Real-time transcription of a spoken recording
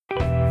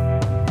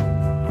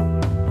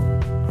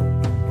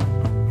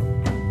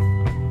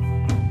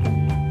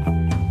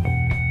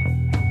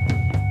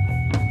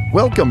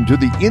Welcome to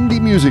the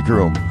Indie Music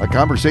Room, a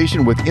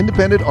conversation with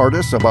independent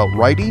artists about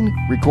writing,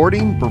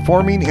 recording,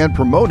 performing, and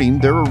promoting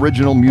their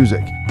original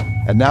music.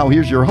 And now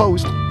here's your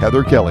host,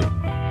 Heather Kelly.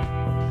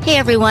 Hey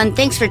everyone,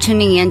 thanks for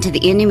tuning in to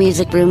the Indie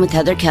Music Room with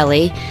Heather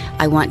Kelly.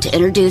 I want to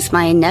introduce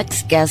my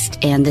next guest,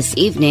 and this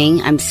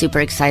evening I'm super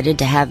excited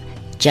to have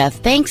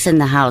Jeff Banks in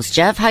the house.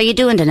 Jeff, how you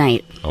doing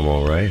tonight? I'm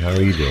all right. How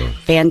are you doing?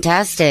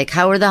 Fantastic.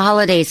 How were the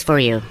holidays for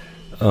you?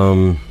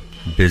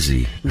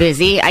 Busy.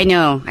 Busy? I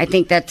know. I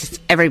think that's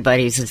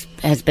everybody's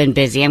has been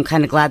busy. I'm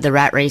kind of glad the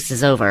rat race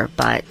is over.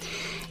 But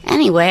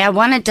anyway, I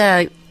wanted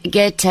to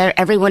get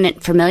everyone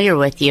familiar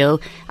with you.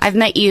 I've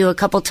met you a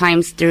couple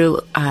times through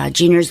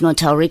Junior's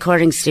Motel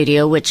Recording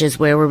Studio, which is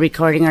where we're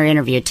recording our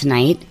interview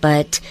tonight.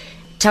 But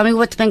tell me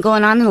what's been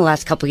going on in the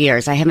last couple of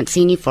years. I haven't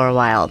seen you for a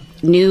while.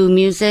 New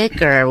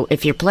music, or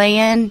if you're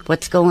playing,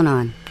 what's going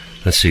on?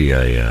 Let's see.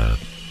 In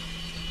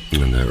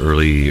the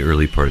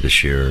early part of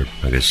this year,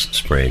 I guess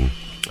spring,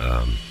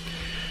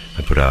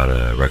 I put out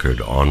a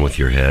record, On With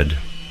Your Head,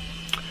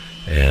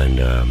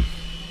 and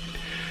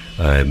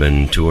I've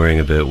been touring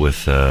a bit with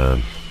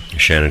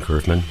Shannon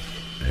Kurfman,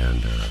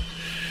 and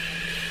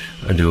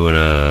I'm doing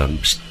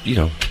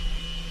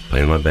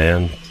playing my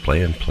band,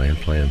 playing.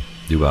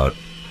 Do about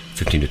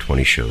 15 to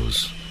 20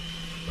 shows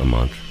a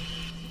month.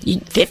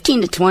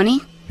 15 to 20?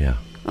 Yeah.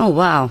 Oh,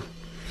 wow.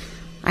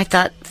 I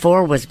thought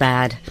 4 was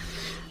bad.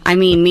 I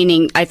mean,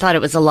 meaning I thought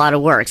it was a lot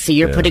of work, so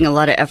you're putting a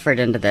lot of effort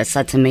into this.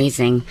 That's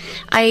amazing.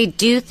 I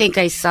do think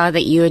I saw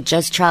that you had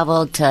just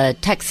traveled to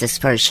Texas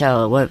for a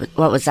show.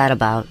 What was that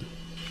about?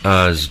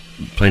 I was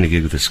playing a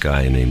gig with this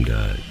guy named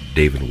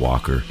David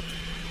Walker.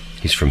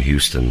 He's from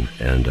Houston,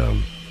 and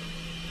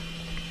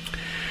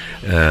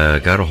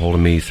got a hold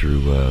of me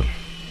through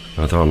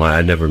online.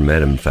 I'd never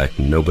met him. In fact,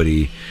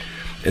 nobody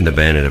in the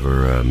band had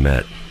ever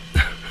met.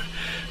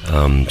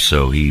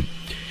 So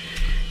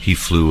he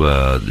flew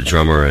the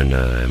drummer in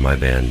my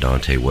band,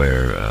 Dante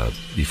Ware.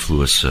 He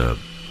flew us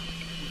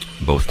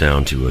both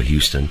down to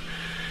Houston,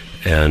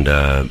 and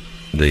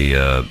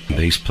the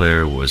bass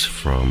player was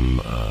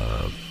from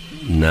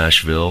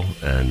Nashville,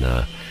 and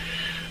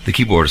the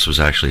keyboardist was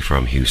actually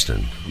from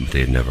Houston.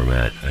 They had never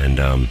met,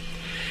 and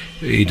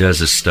he does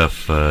this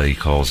stuff. He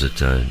calls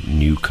it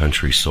New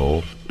Country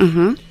Soul,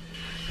 and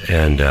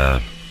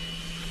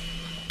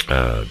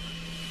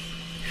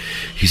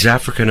he's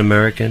African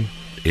American.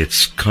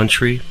 It's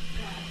country,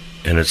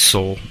 and it's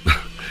soul.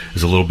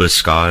 There's a little bit of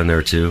ska in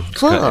there too.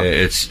 Cool.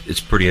 It's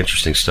pretty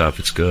interesting stuff.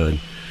 It's good.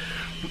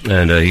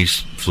 And he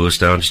flew us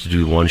down just to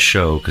do one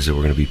show because there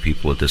were going to be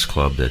people at this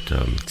club that...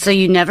 So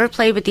you never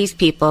play with these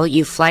people.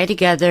 You fly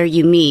together,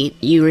 you meet,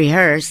 you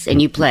rehearse,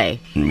 and you play.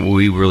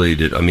 We really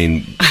did. I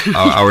mean,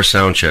 our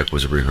sound check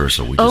was a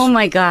rehearsal. Oh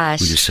my gosh.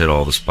 We just hit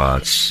all the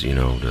spots,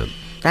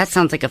 That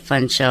sounds like a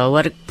fun show.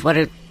 What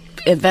a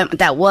event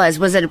that was.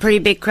 Was it a pretty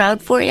big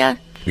crowd for you?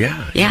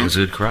 Yeah, it was a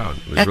good crowd.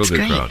 It was That's a real good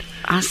great. crowd.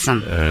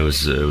 Awesome. It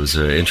was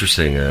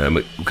interesting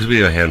because we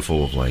had a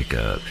handful of like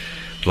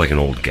an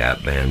old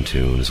Gap band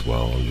tune as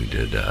well, and we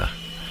did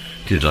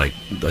like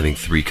I think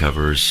 3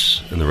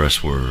 covers, and the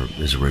rest were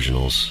his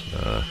originals.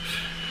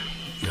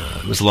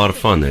 It was a lot of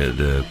fun.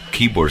 The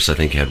keyboardist I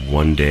think had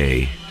 1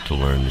 day to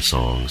learn the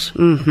songs.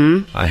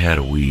 Mm-hmm. I had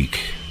a week.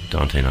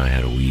 Dante and I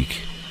had a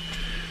week.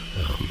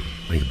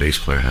 I think the bass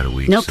player had a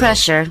week. No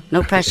pressure.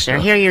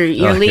 Here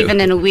you're leaving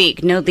in a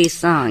week. Know these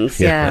songs.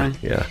 Yeah.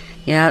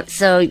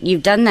 So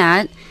you've done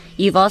that.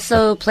 You've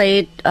also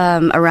played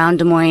around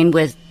Des Moines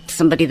with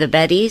somebody, the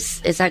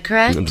Bettys. Is that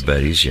correct? The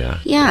Bettys,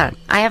 yeah. Yeah.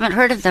 I haven't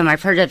heard of them.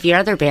 I've heard of your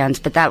other bands,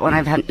 but that one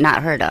I've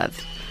not heard of.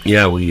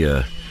 Yeah, we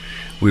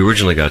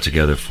originally got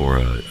together for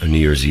a New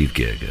Year's Eve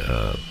gig.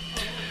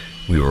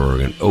 We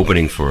were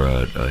opening for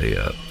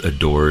a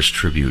Doors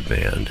tribute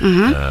band.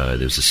 Mm-hmm.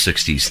 There's a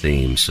 60s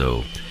theme,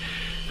 so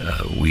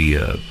we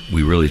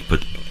really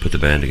put the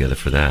band together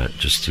for that,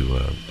 just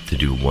to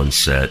do one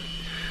set.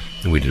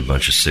 And we did a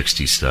bunch of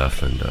 60s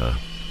stuff, and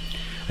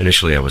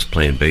initially I was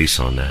playing bass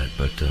on that,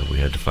 but we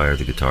had to fire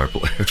the guitar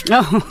player.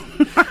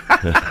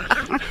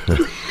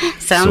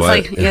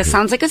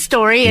 Sounds like a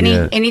story.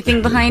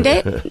 Anything behind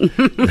it?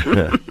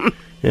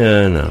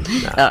 Yeah, no.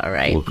 All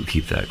right. We'll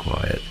keep that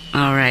quiet.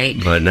 All right.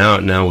 But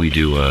now we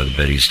do, the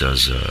Bettys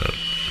does,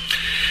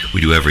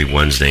 we do every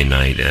Wednesday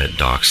night at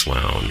Doc's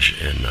Lounge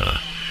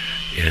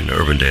in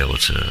Urbandale.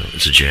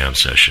 It's a jam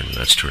session.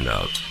 That's turned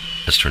out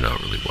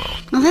really well.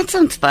 Well, that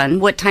sounds fun.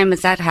 What time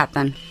does that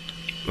happen?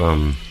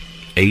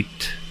 8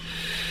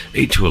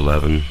 to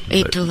 11.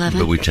 8 to 11.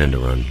 But we tend to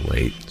run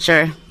late.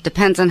 Sure.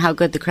 Depends on how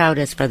good the crowd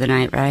is for the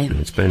night, right?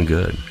 It's been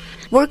good.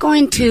 We're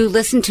going to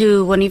listen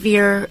to one of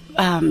your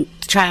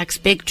tracks,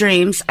 Big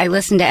Dreams. I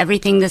listened to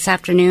everything this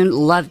afternoon,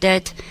 loved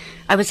it.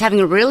 I was having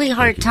a really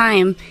hard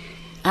time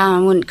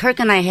when Kirk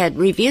and I had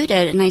reviewed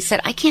it, and I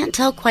said, I can't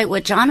tell quite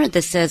what genre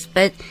this is,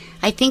 but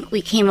I think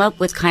we came up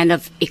with kind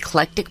of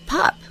eclectic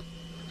pop.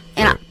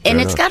 And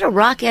it's got a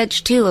rock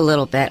edge, too, a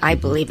little bit. I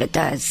believe it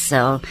does.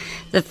 So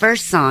the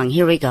first song,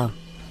 here we go.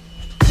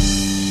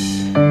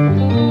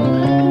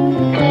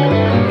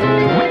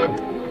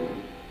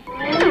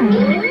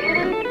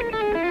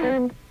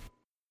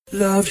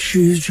 Love love,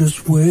 she's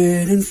just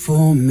waiting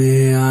for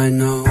me, I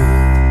know.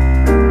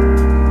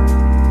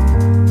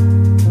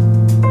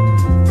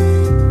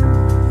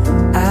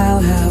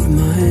 I'll have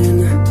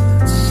mine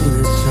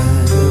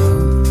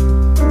suicidal.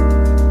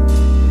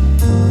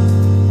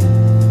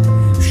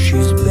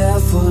 She's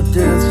barefoot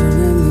dancing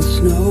in the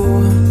snow.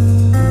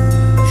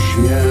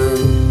 She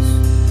has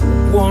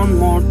one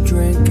more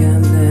drink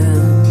and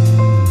then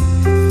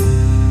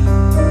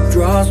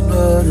draws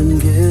blood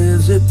and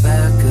gives it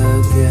back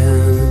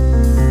again.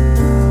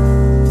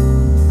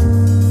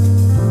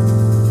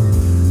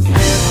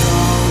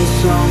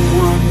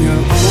 Someone your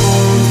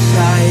own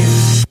size.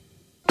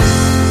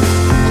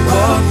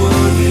 What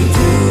would you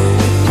do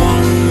with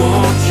one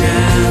more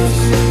chance?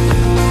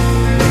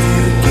 Would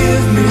you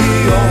give me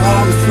your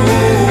heart and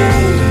soul,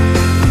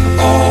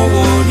 or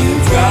would you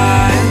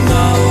try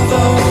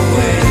another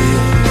way?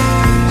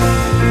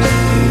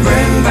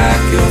 Bring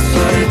back your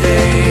sunny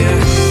day.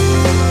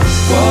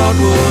 What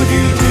would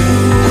you do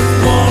with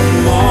one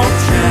more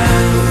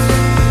chance?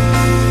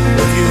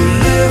 Would you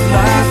live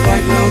life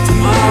like no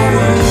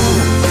tomorrow?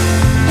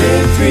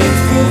 Big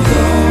dreams for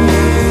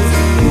those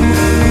who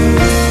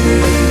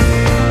sleep.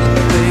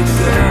 Wake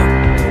up,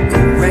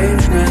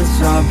 arrangements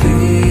are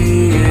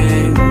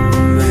being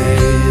made.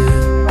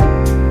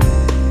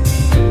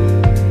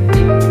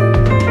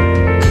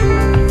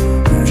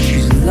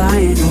 She's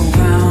lying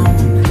around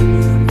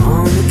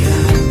on the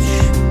couch,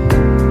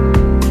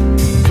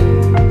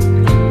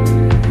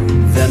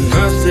 then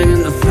bursting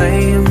into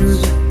flames.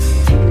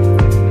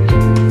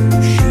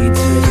 She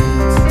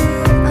takes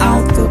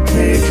out the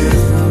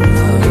pages of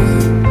love.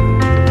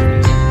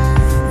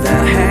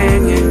 They're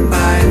hanging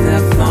by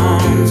their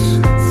thumbs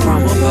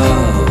from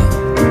above.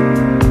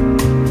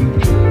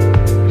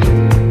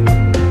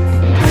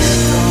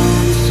 Bet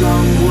on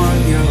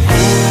someone your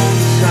own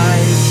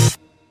size.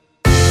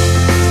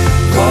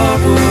 What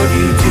would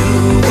you do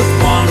with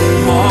one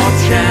more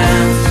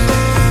chance?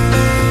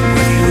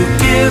 Would you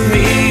give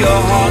me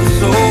your heart and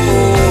soul,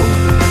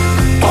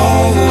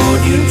 or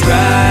would you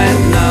try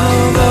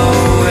another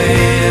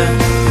way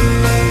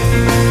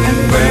and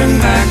bring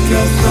back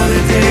your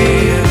sunny day?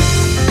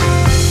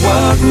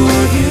 What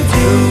would you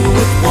do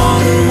with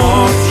one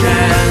more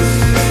chance?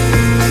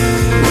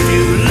 Would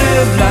you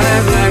live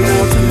life like no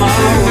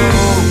tomorrow?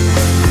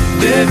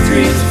 Big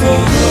dreams for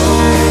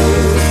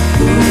those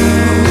who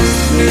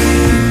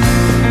sleep.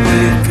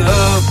 Wake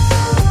up.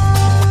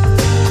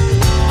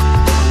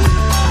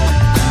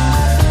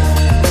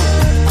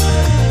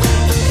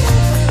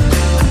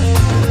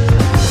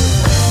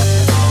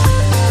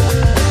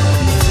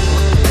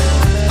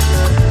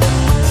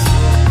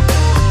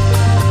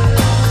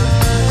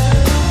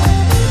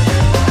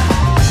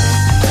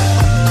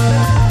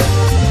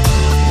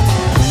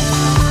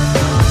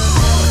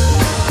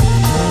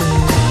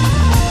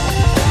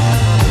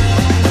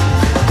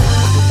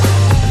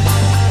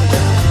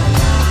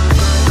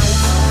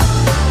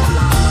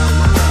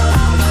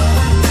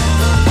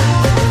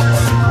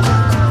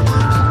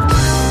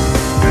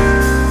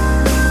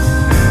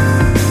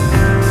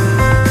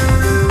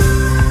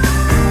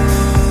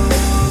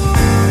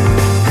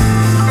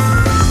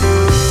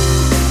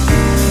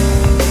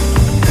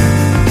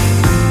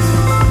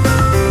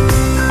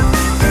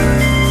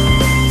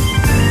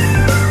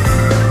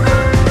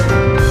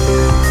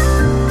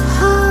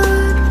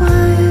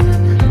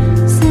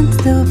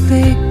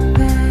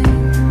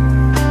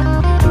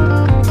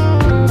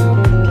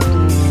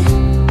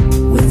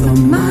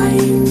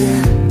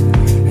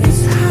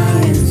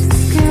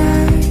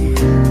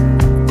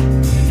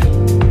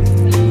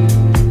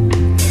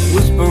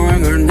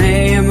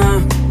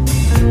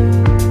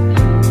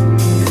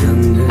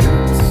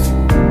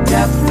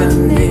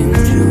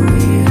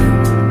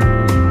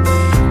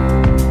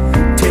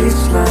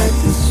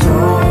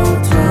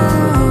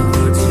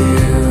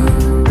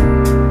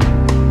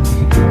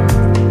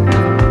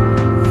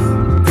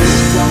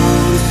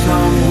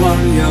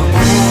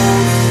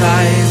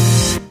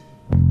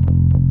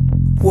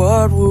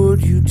 What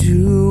would you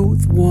do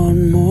with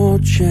one more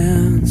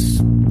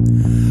chance?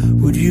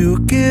 Would you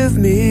give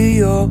me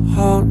your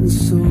heart and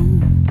soul,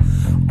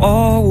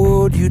 or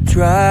would you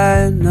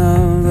try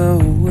another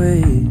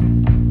way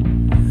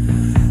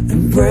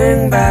and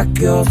bring back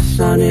your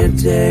sunny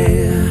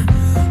day?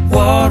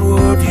 What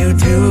would you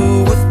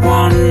do with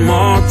one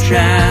more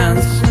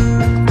chance?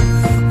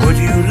 Would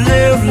you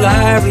live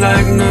life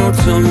like no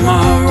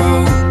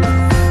tomorrow?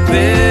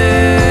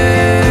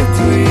 Big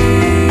dreams.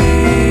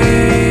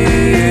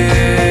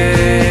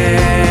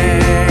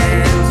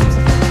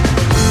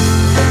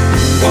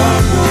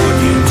 What would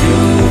you do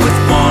with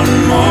one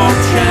more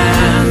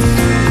chance?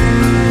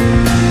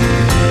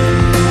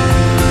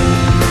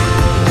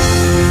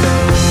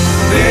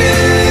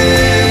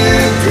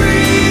 Big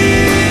dreams.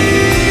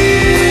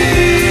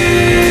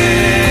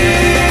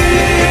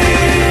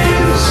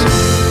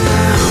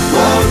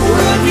 What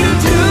would you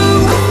do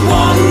with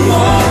one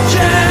more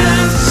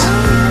chance?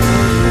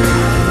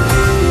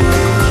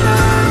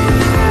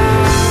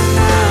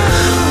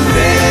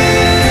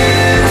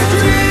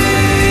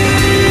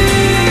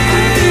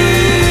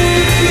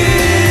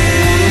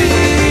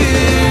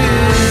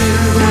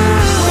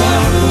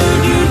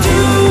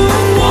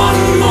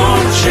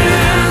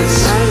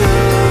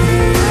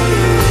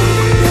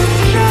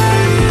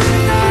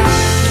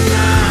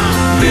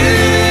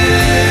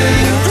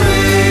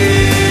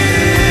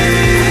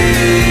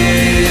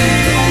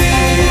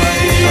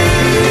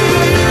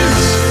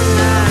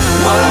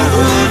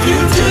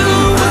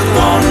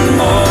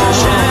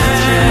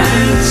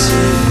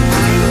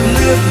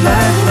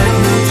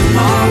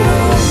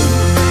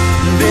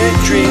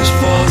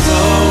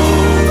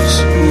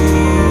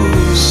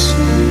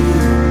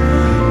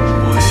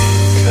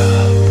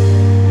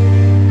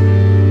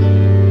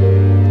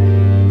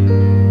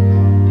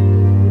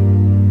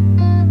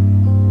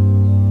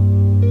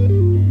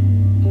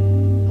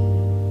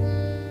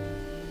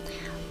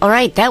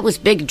 right. That was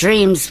Big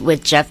Dreams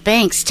with Jeff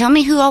Banks. Tell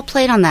me who all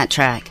played on that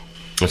track.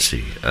 Let's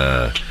see.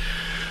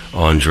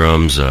 On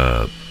drums,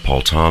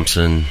 Paul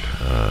Thompson,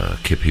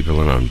 Kip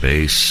Heberlin on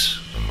bass,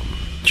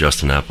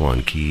 Justin Apple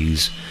on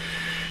keys,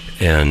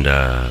 and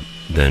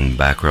then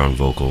background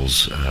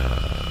vocals,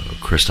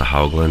 Krista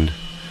Haugland,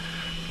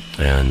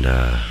 and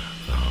I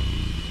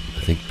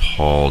think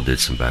Paul did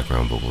some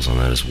background vocals on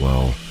that as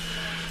well.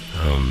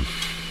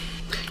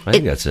 I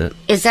think that's it.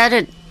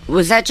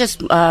 Was that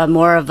just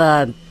more of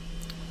a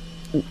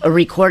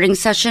recording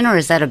session, or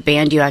is that a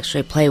band you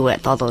actually play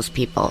with, all those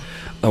people?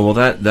 Well,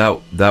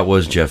 that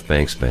was Jeff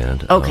Banks'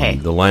 band. Okay.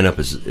 The lineup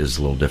is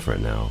a little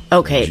different now.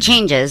 Okay, it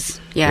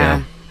changes.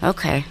 Yeah.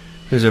 Okay.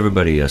 Because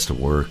everybody has to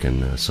work,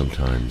 and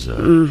sometimes,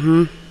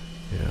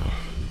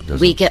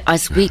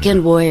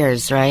 weekend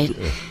warriors, right?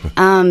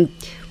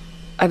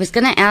 I was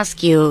going to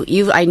ask you.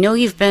 I know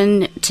you've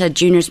been to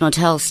Junior's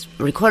Motel's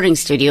recording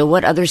studio.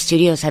 What other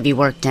studios have you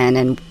worked in?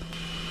 And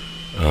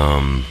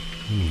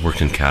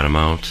worked in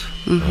Catamount,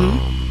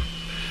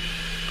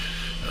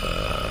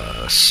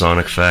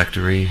 Sonic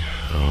Factory.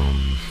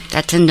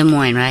 That's in Des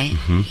Moines, right?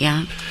 Mm-hmm.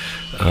 Yeah.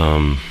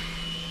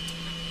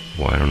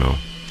 Well, I don't know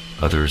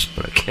others,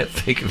 but I can't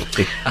think of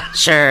it.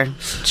 Sure.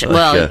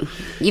 Well,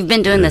 you've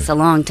been doing this a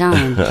long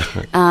time.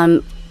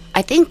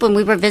 I think when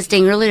we were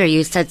visiting earlier,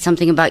 you said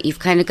something about you've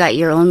kind of got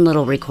your own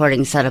little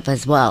recording setup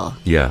as well.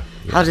 Yeah.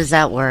 How does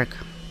that work?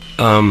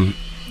 I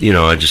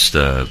just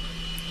I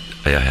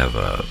have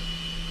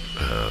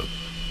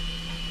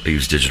I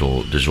use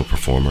digital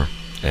Performer,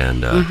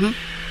 and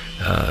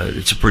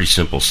it's a pretty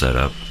simple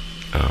setup.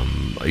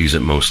 I use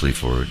it mostly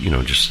for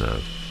just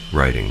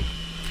writing.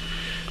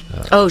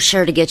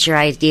 Sure, to get your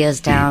ideas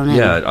down.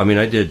 Yeah, I mean,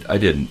 I did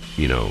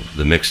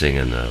the mixing,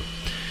 and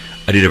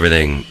I did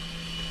everything.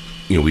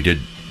 We did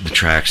the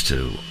tracks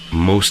to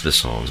most of the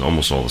songs,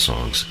 almost all the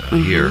songs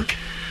here,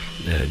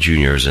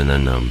 Juniors, and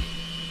then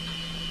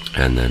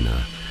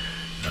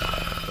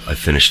I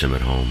finished them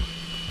at home.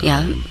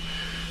 Yeah.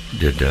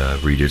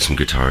 Redid some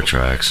guitar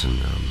tracks and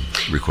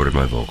recorded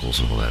my vocals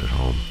and all that at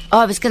home. Oh,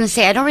 I was going to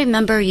say, I don't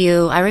remember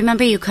you. I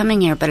remember you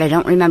coming here, but I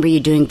don't remember you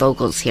doing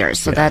vocals here.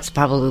 So that's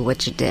probably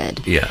what you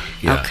did. Yeah.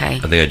 Okay. I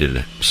think I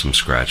did some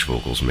scratch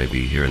vocals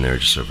maybe here and there,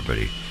 just so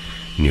everybody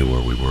knew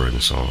where we were in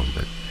the song.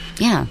 But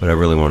yeah. But I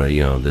really want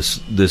to,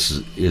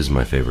 this is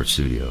my favorite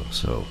studio.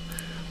 So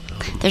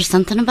there's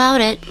something about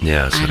it.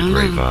 Yeah, it's got a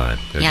great vibe.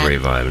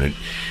 Great vibe, and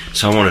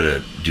so I wanted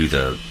to do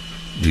the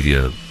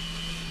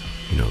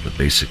the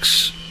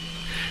basics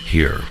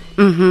here.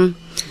 Mm-hmm.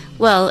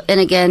 Well, and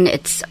again,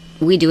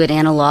 we do it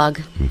analog,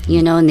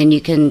 and then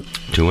you can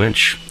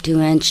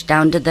 2-inch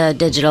down to the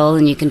digital,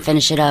 and you can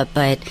finish it up.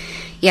 But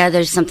yeah,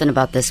 there's something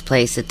about this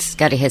place. It's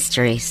got a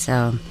history.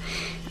 So,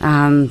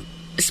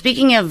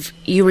 speaking of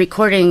you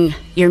recording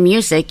your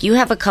music, you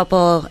have a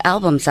couple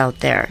albums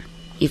out there.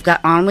 You've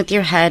got On With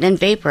Your Head and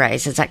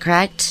Vaporize. Is that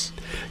correct?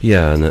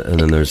 Yeah, and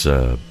then there's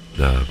I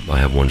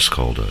have one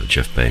called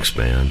Jeff Banks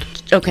Band.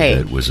 Okay.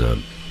 It was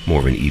more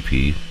of an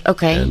EP.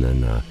 Okay. And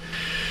then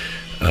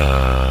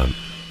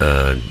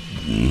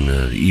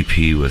the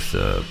EP with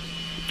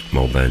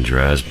Mulband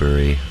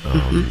Raspberry,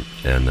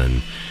 and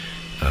then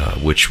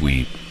which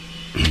we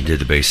did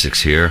the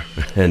basics here,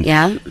 and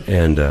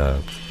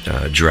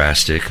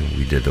Drastic.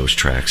 We did those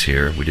tracks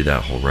here. We did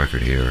that whole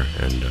record here,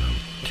 and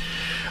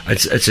I'd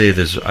say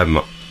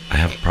I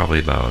have probably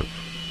about,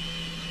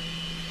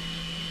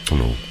 I don't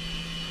know,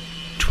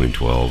 between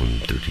 12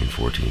 and 13,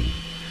 14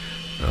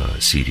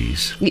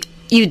 CDs.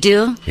 You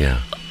do?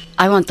 Yeah.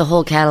 I want the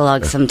whole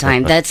catalog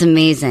sometime. That's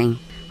amazing.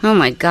 Oh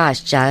my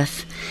gosh,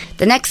 Jeff.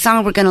 The next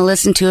song we're going to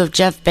listen to of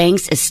Jeff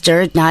Banks is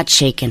Stirred Not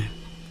Shaken.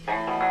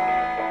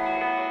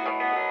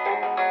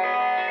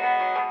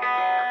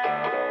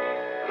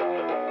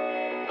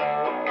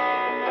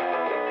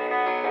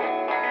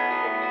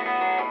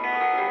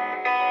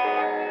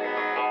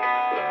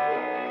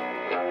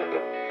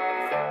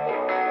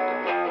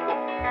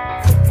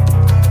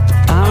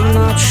 I'm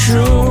not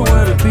sure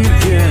where to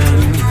begin.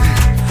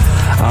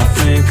 I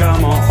think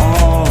I'm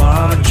all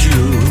out of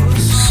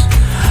juice.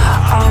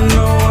 I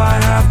know I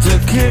have to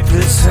kick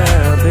this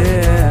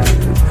habit.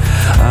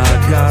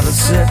 I gotta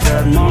set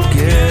that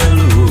monkey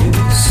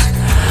loose.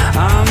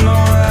 I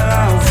know that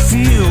I'll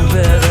feel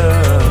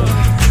better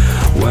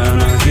when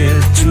I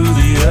get to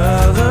the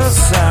other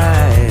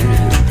side.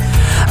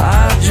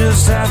 I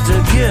just have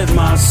to get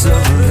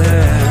myself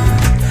there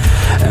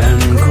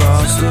and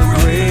cross the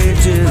great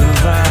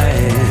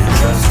divide.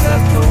 Just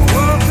let the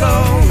world go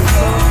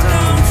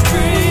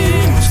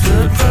downstream.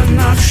 Stood but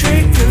not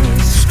shaken,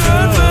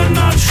 stood but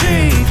not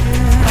shaken.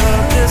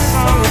 Heard this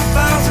song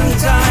 1,000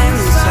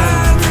 times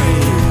I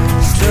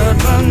dream. Stood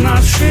but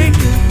not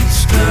shaken,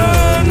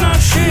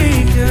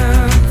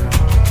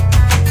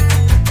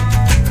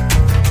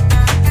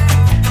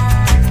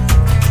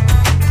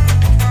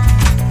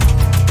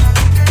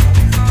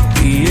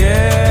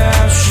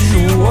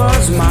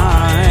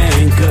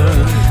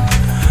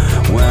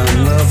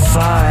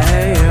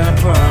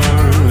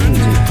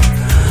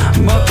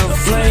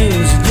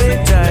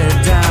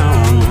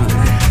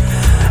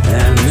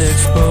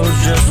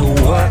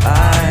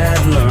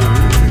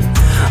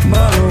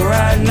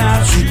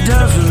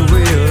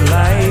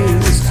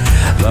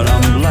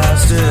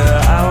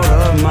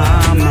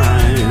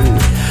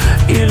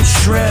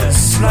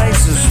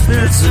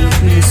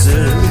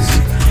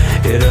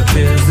 It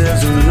appears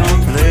there's no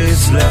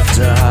place left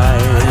to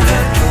hide. I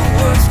let the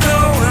words go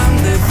and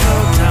they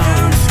flow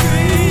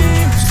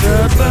downstream.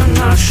 Stirred but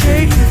not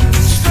shaken,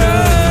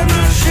 stirred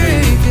not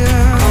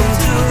shaken,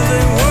 until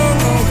they roll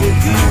over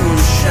you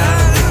and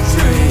shatter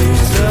dreams.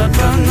 Stirred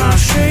but not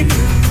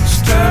shaken,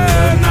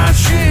 stirred not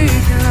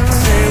shaken.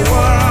 Say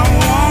what I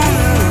want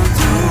and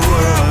do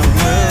what I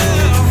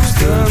will.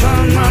 Stirred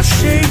but not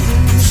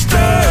shaken,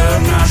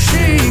 stirred not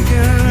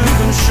shaken. You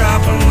can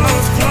sharpen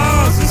those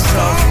claws and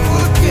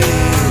soften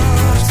again.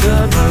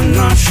 Stirred but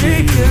not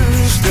shaken,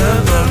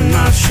 stirred but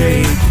not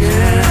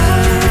shaken.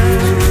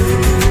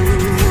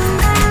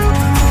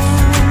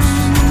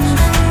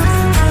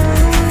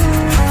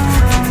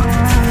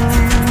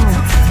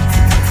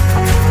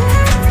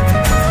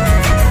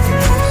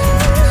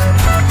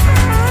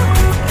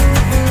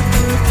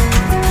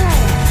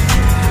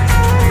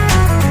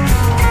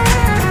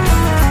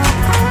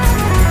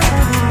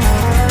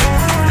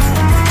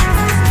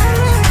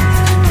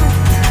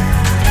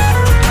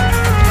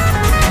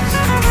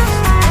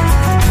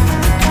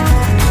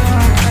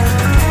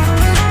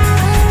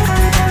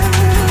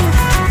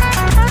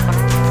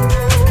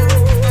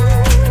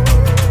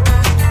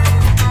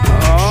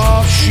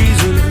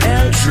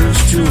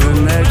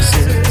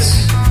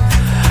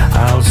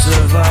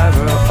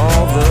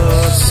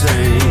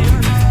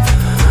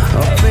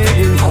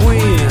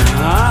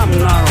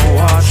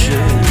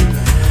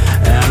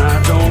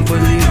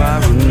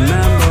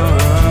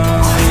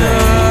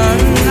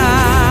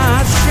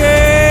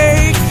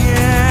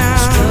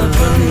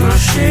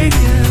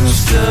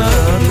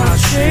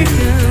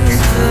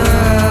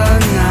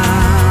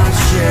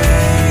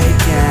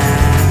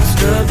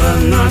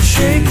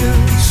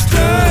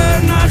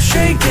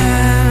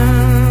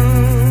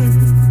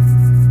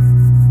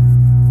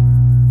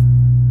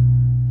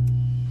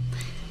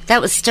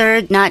 That was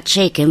Stirred Not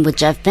Shaken with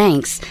Jeff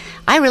Banks.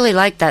 I really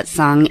like that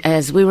song.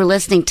 As we were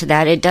listening to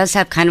that, it does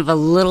have kind of a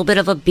little bit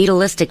of a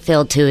Beatlistic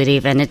feel to it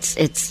even.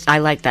 I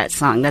like that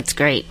song. That's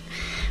great.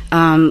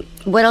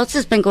 What else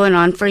has been going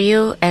on for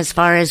you as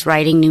far as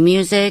writing new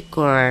music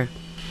or?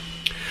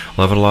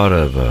 Well, I've had a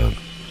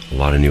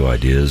lot of new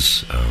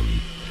ideas.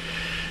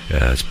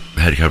 It's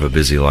had kind of a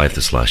busy life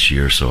this last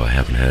year, so I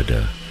haven't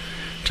had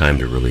time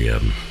to really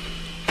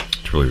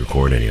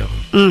record any of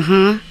them.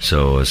 Mm-hmm.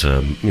 So as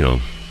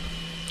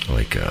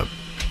like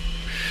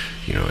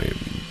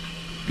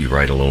you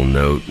write a little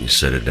note, you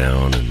set it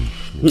down, and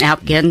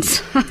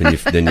napkins.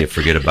 then you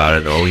forget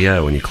about it. Oh yeah,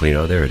 when you clean,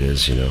 oh there it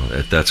is.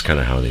 That's kind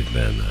of how they've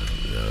been.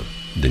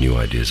 The new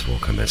ideas have all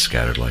come in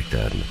scattered like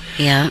that. And,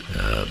 yeah.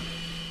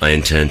 I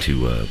intend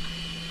to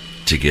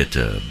get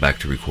back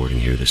to recording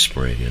here this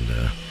spring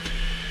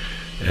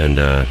and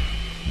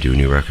do a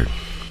new record.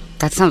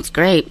 That sounds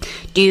great.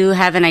 Do you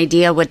have an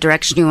idea what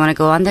direction you want to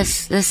go on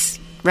this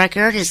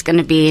record? Is it going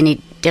to be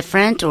any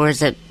different, or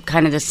is it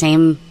kind of the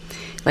same,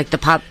 like the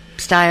pop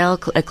style,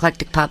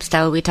 eclectic pop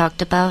style we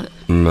talked about?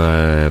 I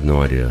have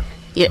no idea.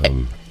 Yeah,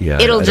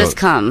 it'll just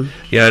come.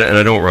 Yeah, and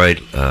I don't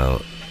write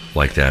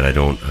like that. I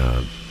don't.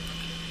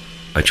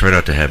 I try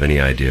not to have any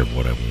idea of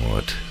what I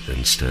want.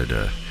 Instead,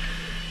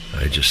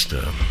 I just.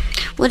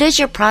 What is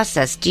your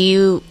process? Do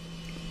you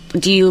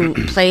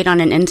play it on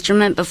an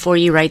instrument before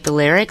you write the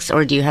lyrics,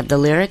 or do you have the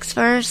lyrics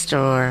first,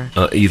 or?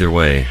 Either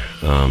way,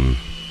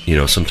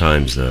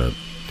 sometimes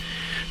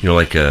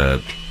like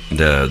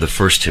the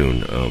first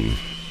tune.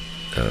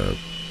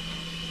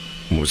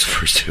 What was the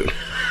first tune?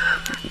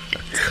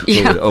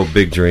 Yeah.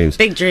 Big Dreams.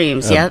 Big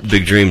Dreams. Yep.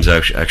 Big Dreams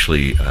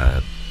actually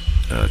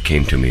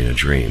came to me in a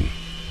dream,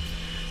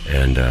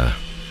 and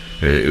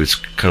it was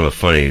kind of a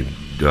funny.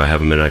 Do I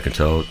have a minute I can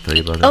tell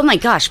you about that? Oh my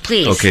gosh,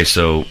 please. Okay,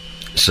 so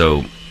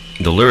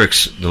the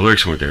lyrics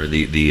weren't there.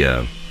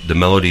 The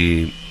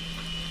melody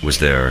was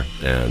there,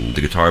 and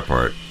the guitar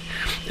part,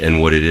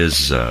 and what it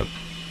is, the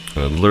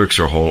lyrics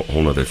are a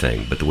whole other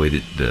thing. But the way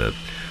that the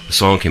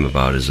song came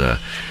about is, I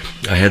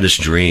had this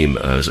dream.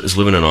 I was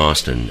living in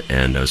Austin,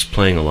 and I was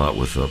playing a lot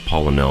with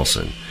Paula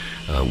Nelson,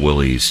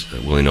 Willie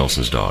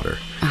Nelson's daughter,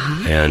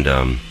 and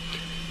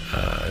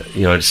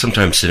I'd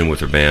sometimes sit in with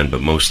her band,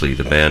 but mostly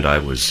the band I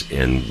was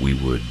in, we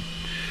would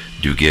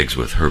do gigs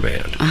with her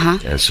band,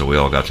 and so we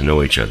all got to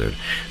know each other.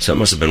 So that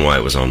must have been why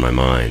it was on my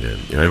mind,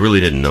 and I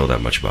really didn't know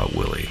that much about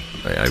Willie.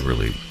 I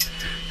really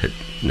had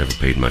never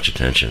paid much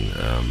attention,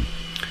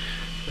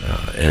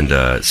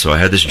 so I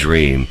had this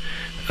dream,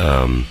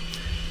 and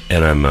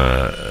I'm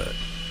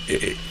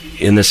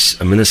in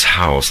this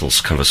house,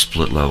 it's kind of a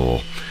split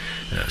level,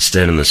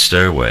 standing in the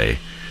stairway,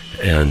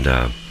 and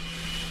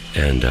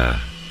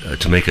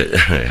to make it,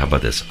 how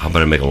about this? How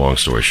about I make a long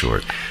story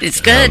short?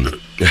 It's good.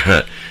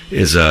 At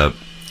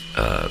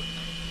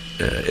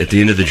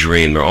the end of the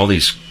dream, there are all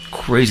these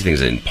crazy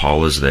things, and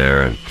Paula's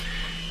there, and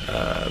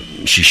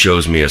she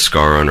shows me a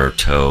scar on her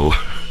toe.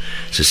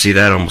 So see,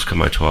 that almost cut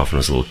my toe off when I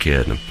was a little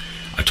kid. And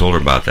I told her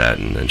about that,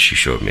 and then she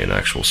showed me an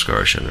actual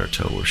scar she had on her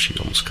toe where she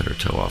almost cut her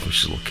toe off when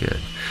she was a little kid.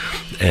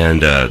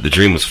 And the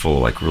dream was full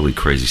of like really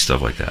crazy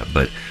stuff like that.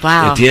 But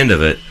wow. At the end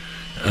of it,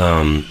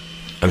 I'm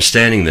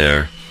standing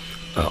there.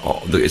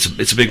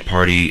 It's a big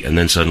party, and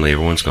then suddenly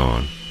everyone's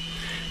gone,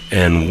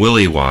 and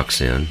Willie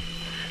walks in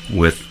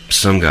with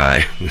some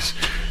guy who's,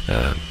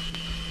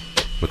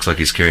 looks like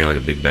he's carrying like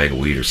a big bag of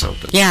weed or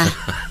something. Yeah.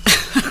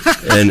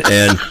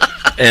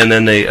 and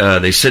then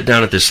they sit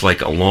down at this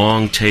like a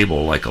long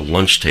table, like a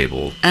lunch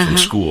table from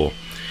school,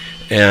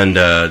 and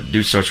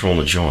dude starts rolling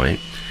a joint,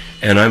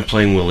 and I'm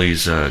playing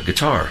Willie's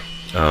guitar.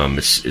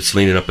 It's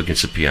leaning up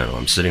against the piano.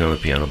 I'm sitting on the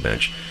piano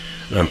bench,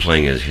 and I'm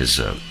playing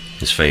his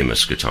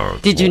famous guitar.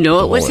 Did you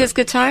know it was his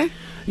guitar?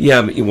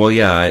 Yeah, well,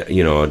 yeah,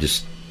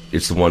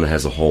 it's the one that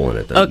has a hole in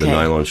it, the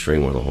nylon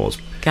string, one of the holes.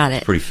 Got it.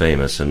 It's pretty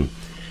famous, and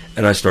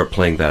I start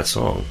playing that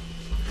song,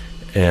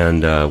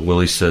 and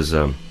Willie says,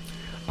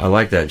 "I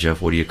like that,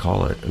 Jeff. What do you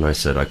call it?" And I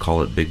said, "I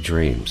call it Big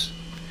Dreams."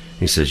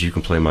 He says, "You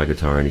can play my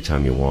guitar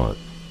anytime you want."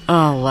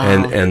 Oh wow!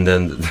 And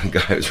then the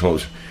guy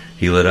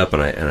he lit up,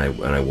 and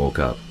I woke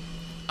up.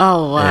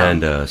 Oh wow!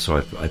 And so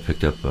I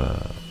picked up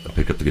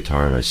the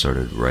guitar and I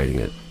started writing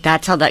it.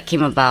 That's how that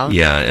came about.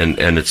 Yeah,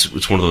 and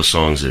it's one of those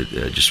songs that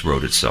just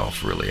wrote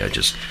itself. Really,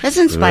 that's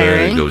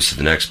inspiring. It goes to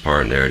the next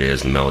part, and there it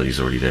is. And the melody's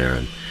already there,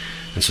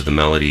 and so the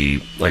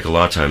melody, like a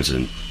lot of times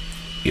in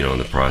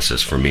the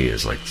process for me,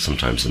 is like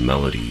sometimes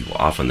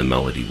often the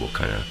melody will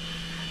kind of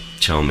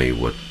tell me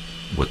what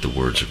the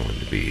words are going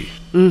to be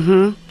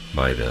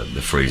by the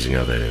phrasing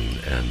of it,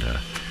 and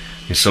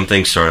some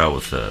things start out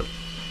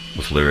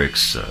with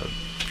lyrics.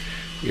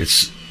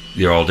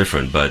 They're all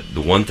different, but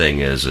the one thing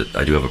is that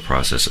I do have a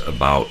process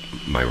about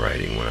my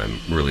writing when I'm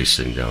really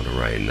sitting down to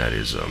write, and that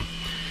is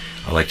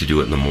I like to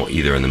do it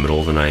either in the middle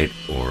of the night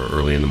or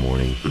early in the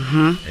morning,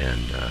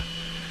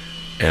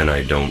 and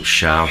I don't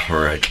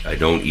shower, I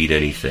don't eat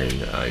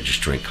anything, I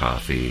just drink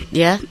coffee.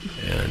 Yeah.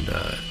 And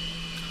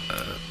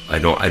I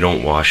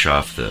don't wash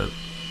off the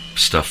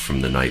stuff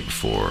from the night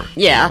before.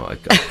 Yeah.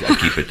 I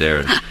keep it there,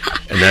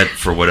 and that,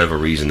 for whatever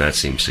reason, that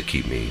seems to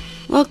keep me.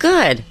 Well,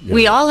 good. Yeah.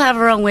 We all have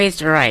our own ways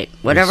to write.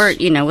 Whatever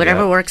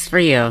works for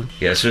you.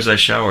 Yeah, as soon as I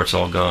shower, it's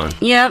all gone.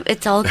 Yep,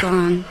 it's all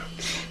gone.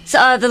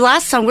 So the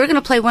last song, we're going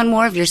to play one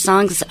more of your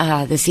songs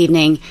this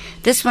evening.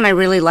 This one I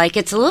really like.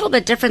 It's a little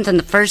bit different than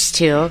the first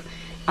two.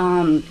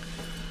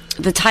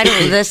 The title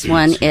of this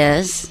one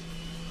is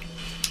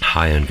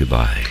Hi and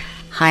Goodbye.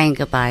 Hi and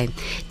Goodbye.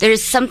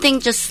 There's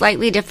something just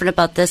slightly different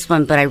about this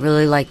one, but I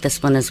really like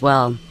this one as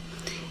well.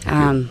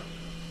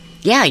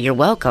 Yeah, you're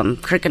welcome.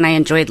 Kirk and I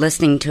enjoyed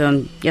listening to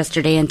him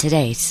yesterday and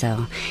today.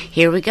 So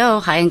here we go.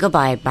 Hi and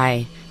Goodbye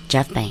by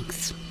Jeff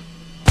Banks.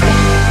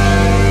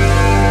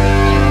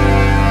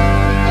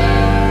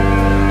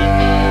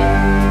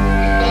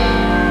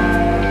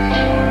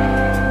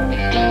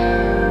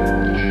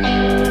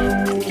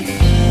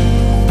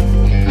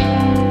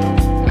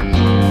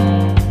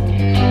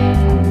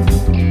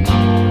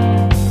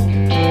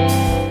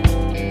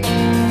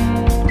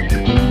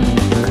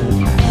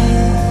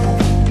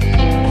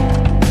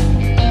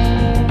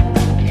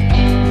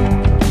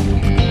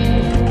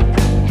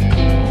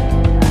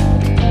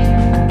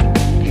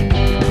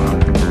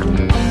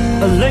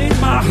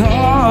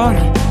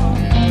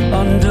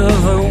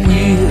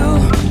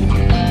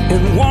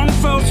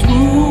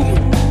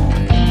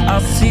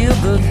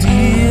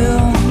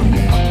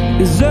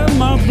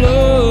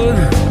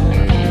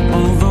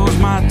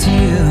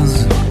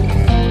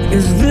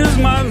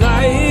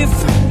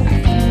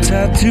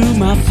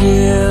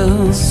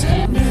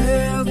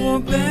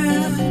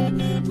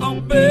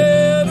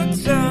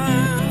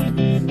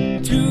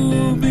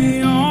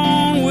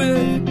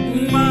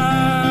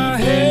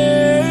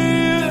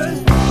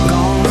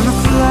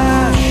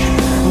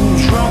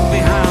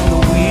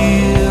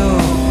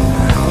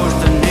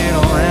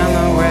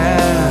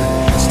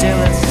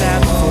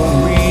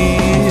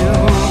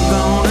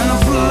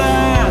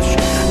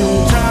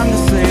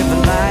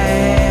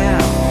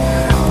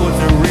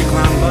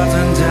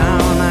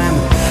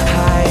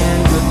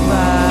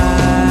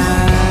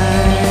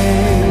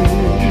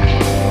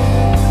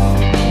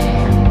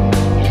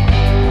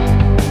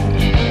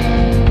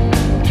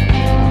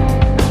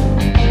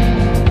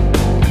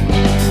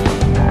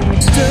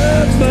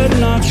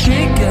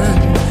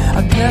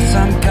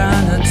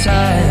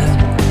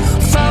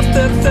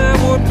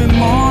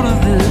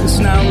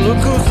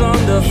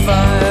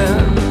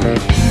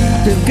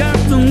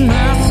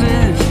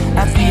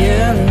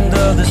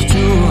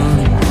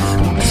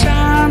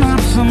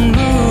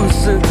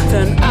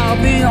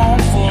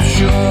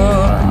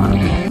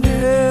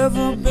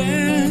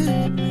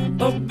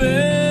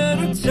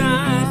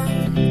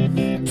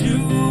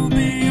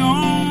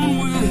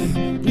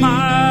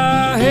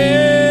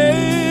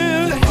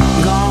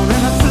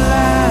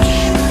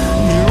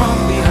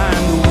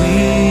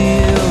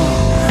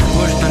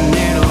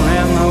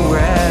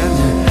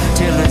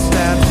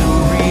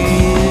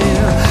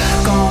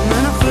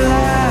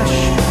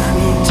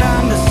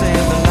 Time to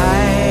save the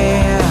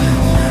light.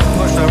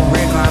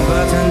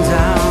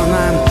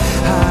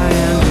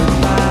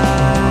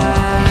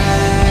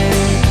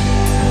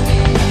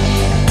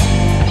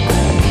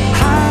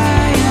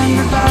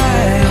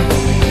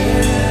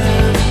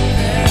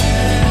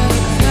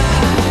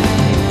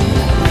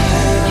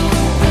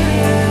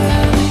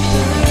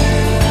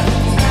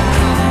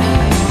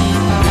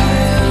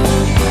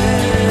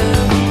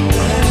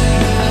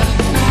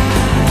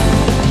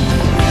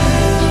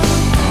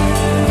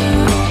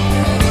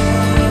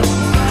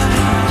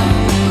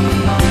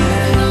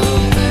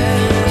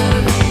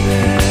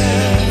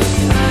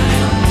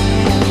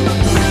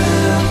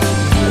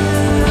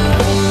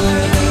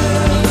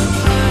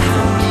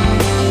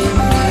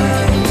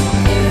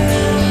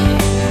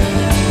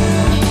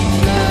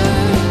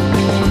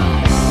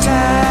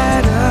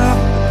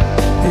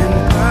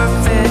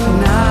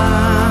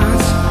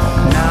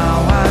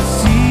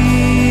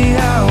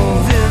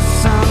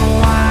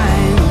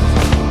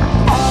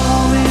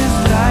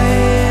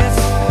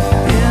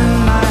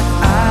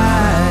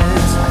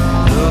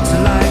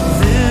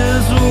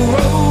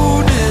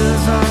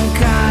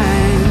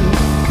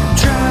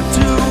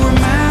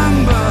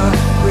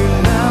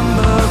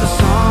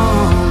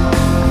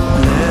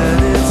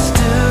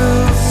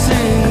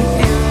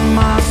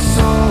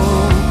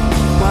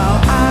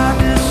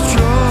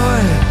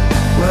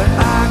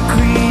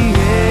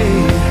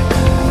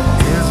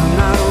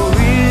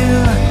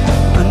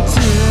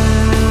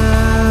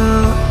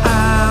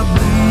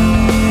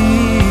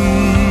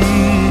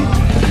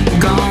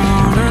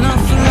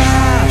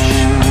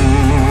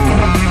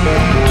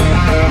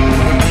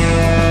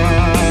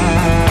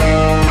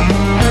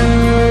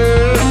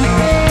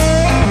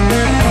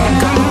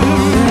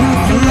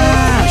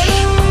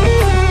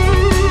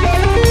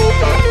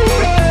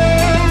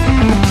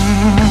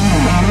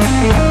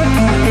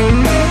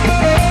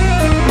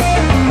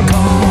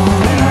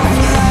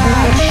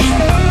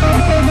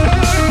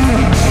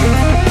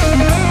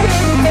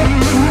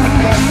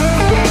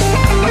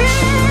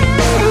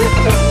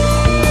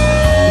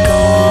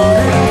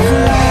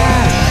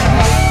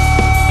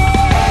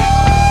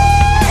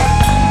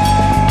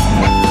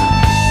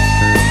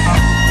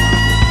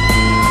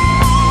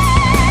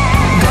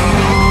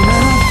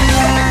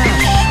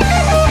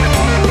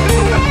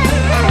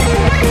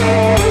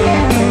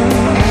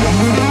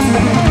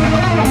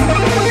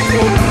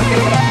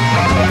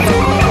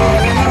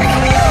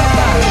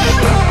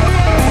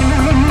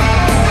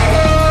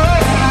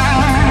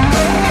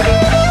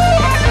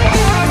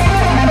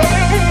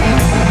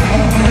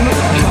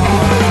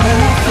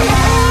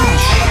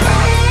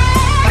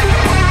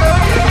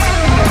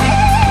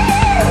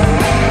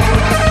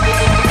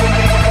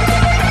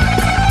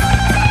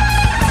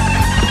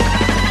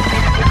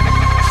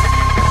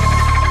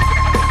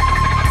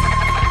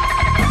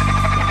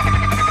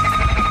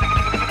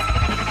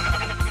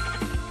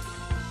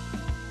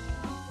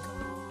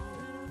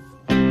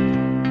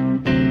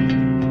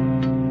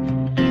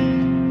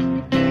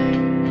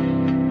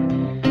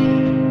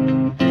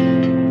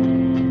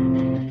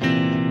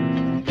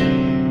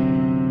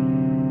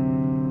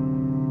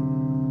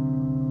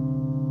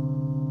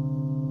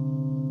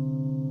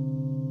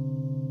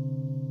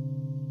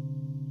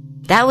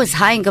 That was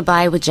Hi and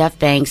Goodbye with Jeff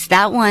Banks.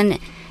 That one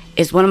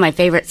is one of my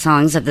favorite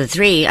songs of the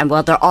three.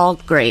 Well, they're all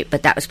great,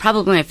 but that was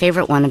probably my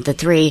favorite one of the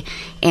three.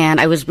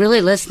 And I was really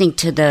listening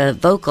to the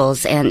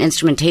vocals and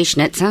instrumentation.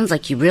 It sounds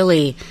like you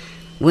really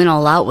went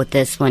all out with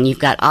this one. You've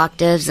got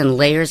octaves and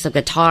layers of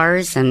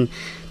guitars. And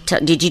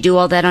did you do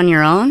all that on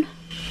your own?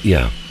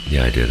 Yeah,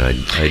 I did. I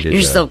did.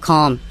 You're so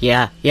calm.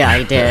 Yeah,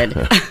 I did.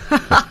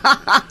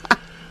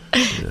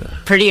 Yeah.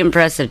 Pretty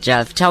impressive,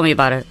 Jeff. Tell me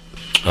about it.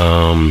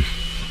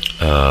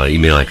 You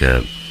mean like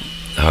how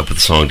I put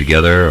the song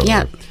together? Or?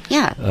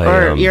 Yeah.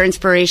 Or your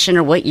inspiration,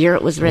 or what year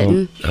it was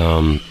written?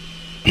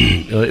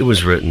 It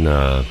was written,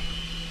 I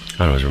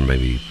don't know, it was written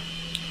maybe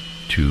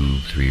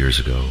 2-3 years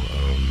ago.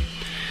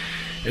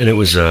 And it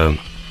was,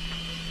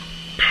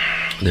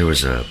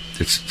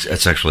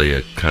 it's actually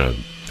a kind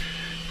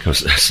of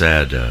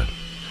sad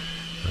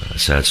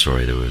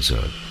story. There was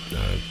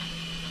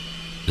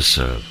this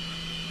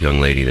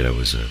young lady that I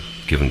was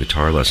giving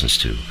guitar lessons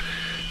to.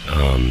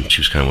 She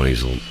was kind of one of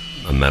these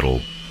a metal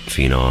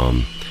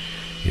phenom,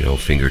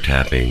 finger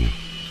tapping.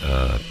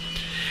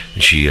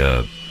 And she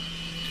had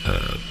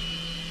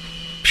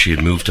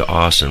moved to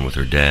Austin with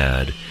her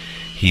dad.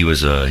 He'd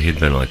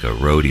been like a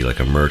roadie, like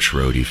a merch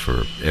roadie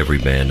for every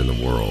band in the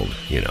world.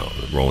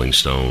 The Rolling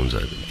Stones.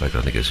 In fact,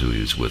 I think that's who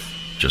he was with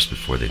just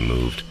before they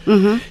moved.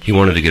 Mm-hmm. He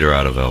wanted to get her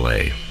out of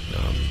L.A.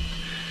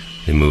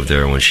 They moved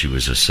there when she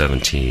was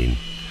 17,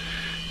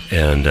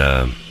 and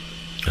to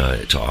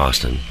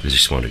Austin because he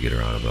just wanted to get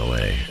her out of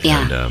L.A.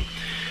 Yeah. And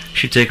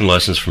she'd taken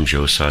lessons from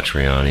Joe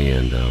Satriani,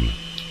 and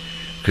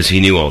because he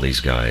knew all these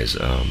guys.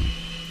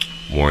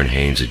 Warren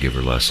Haynes would give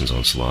her lessons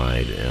on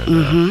slide,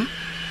 and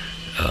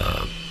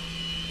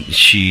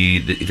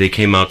they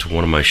came out to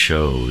one of my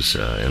shows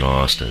in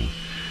Austin,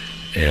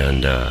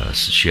 and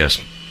she asked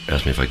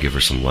me if I'd give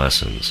her some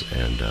lessons,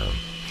 and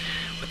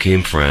we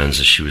became friends.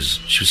 She was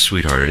a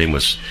sweetheart. Her name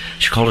was,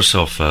 she called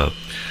herself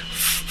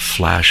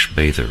Flash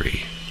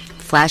Bathery.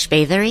 Flash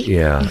Bathery?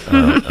 Yeah,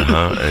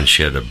 and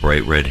she had a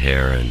bright red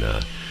hair and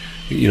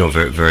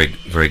very very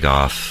very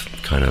goth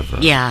kind of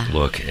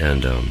look,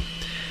 and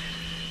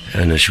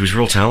she was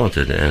real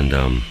talented,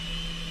 and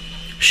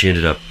she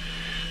ended up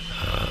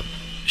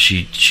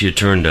she had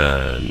turned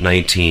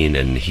 19,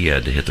 and he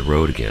had to hit the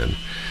road again,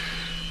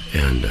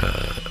 and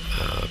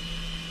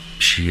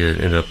she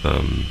ended up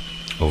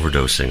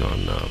overdosing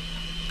on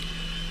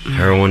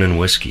heroin and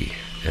whiskey,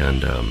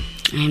 and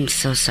I'm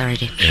so sorry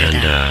to hear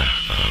that.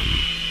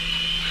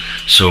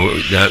 So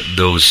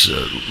those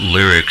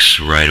lyrics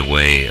right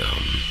away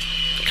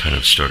kind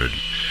of started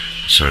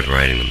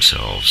writing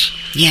themselves.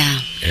 Yeah.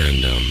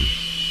 And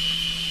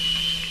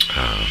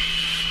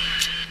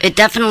it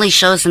definitely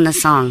shows in the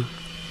song.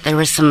 There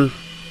was some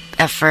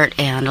effort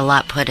and a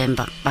lot put in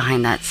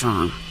behind that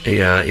song.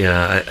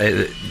 Yeah.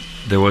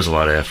 There was a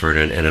lot of effort,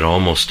 and it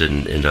almost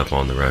didn't end up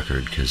on the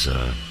record because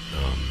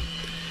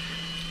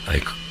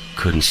I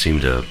couldn't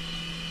seem to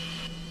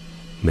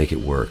make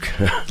it work.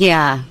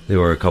 Yeah. There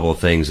were a couple of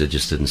things that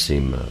just didn't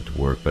seem to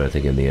work, but I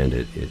think in the end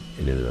it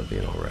ended up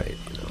being all right.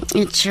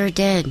 It sure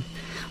did.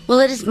 Well,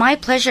 it is my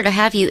pleasure to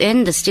have you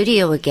in the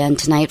studio again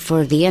tonight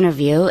for the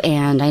interview,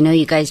 and I know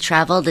you guys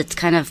traveled. It's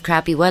kind of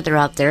crappy weather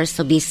out there,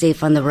 so be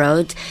safe on the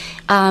road.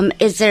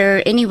 Is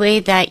there any way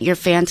that your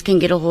fans can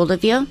get a hold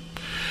of you?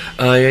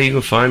 Yeah, you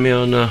can find me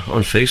on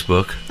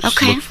Facebook. Just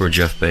Okay. look for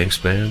Jeff Banks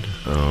Band.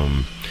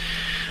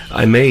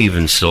 I may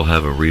even still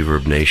have a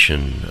Reverb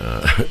Nation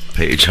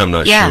page. I'm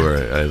not sure.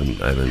 I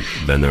haven't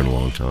been there in a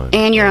long time.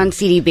 And you're on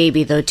CD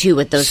Baby, though, too,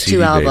 with those CD two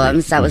Baby.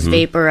 albums. That was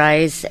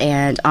Vaporize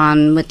and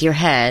On With Your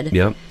Head.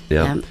 Yep.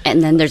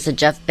 And then there's a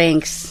Jeff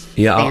Banks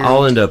Yeah, band.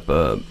 I'll end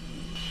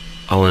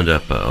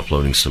up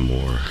uploading some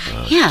more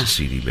to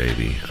CD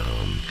Baby.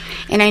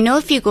 And I know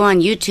if you go on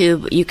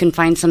YouTube, you can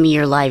find some of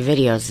your live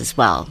videos as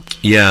well.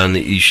 Yeah, and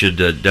you should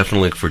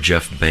definitely look for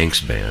Jeff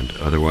Banks Band.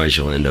 Otherwise,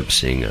 you'll end up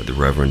seeing the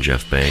Reverend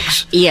Jeff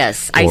Banks.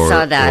 Yes, I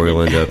saw that. Or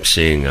you'll end up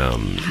seeing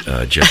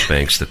Jeff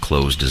Banks, the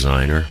clothes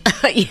designer.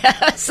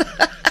 Yes.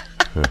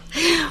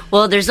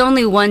 Well, there's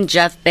only one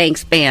Jeff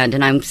Banks Band,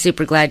 and I'm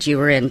super glad you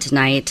were in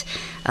tonight.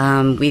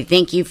 We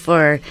thank you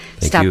for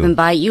stopping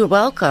by. You're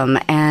welcome.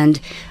 And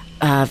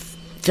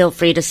feel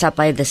free to stop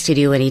by the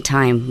studio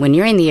anytime when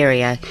you're in the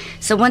area.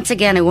 So once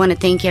again, I want to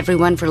thank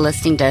everyone for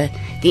listening to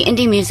the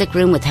Indie Music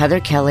Room with Heather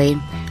Kelly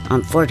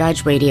on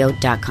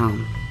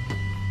FortDodgeRadio.com.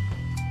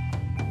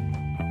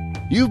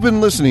 You've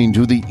been listening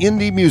to the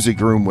Indie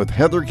Music Room with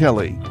Heather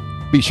Kelly.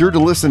 Be sure to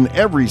listen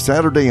every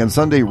Saturday and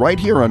Sunday right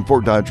here on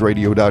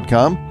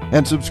FortDodgeRadio.com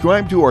and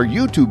subscribe to our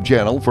YouTube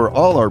channel for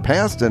all our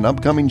past and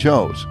upcoming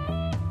shows.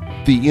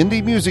 The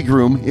Indie Music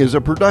Room is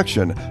a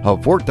production of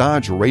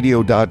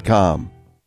FortDodgeRadio.com.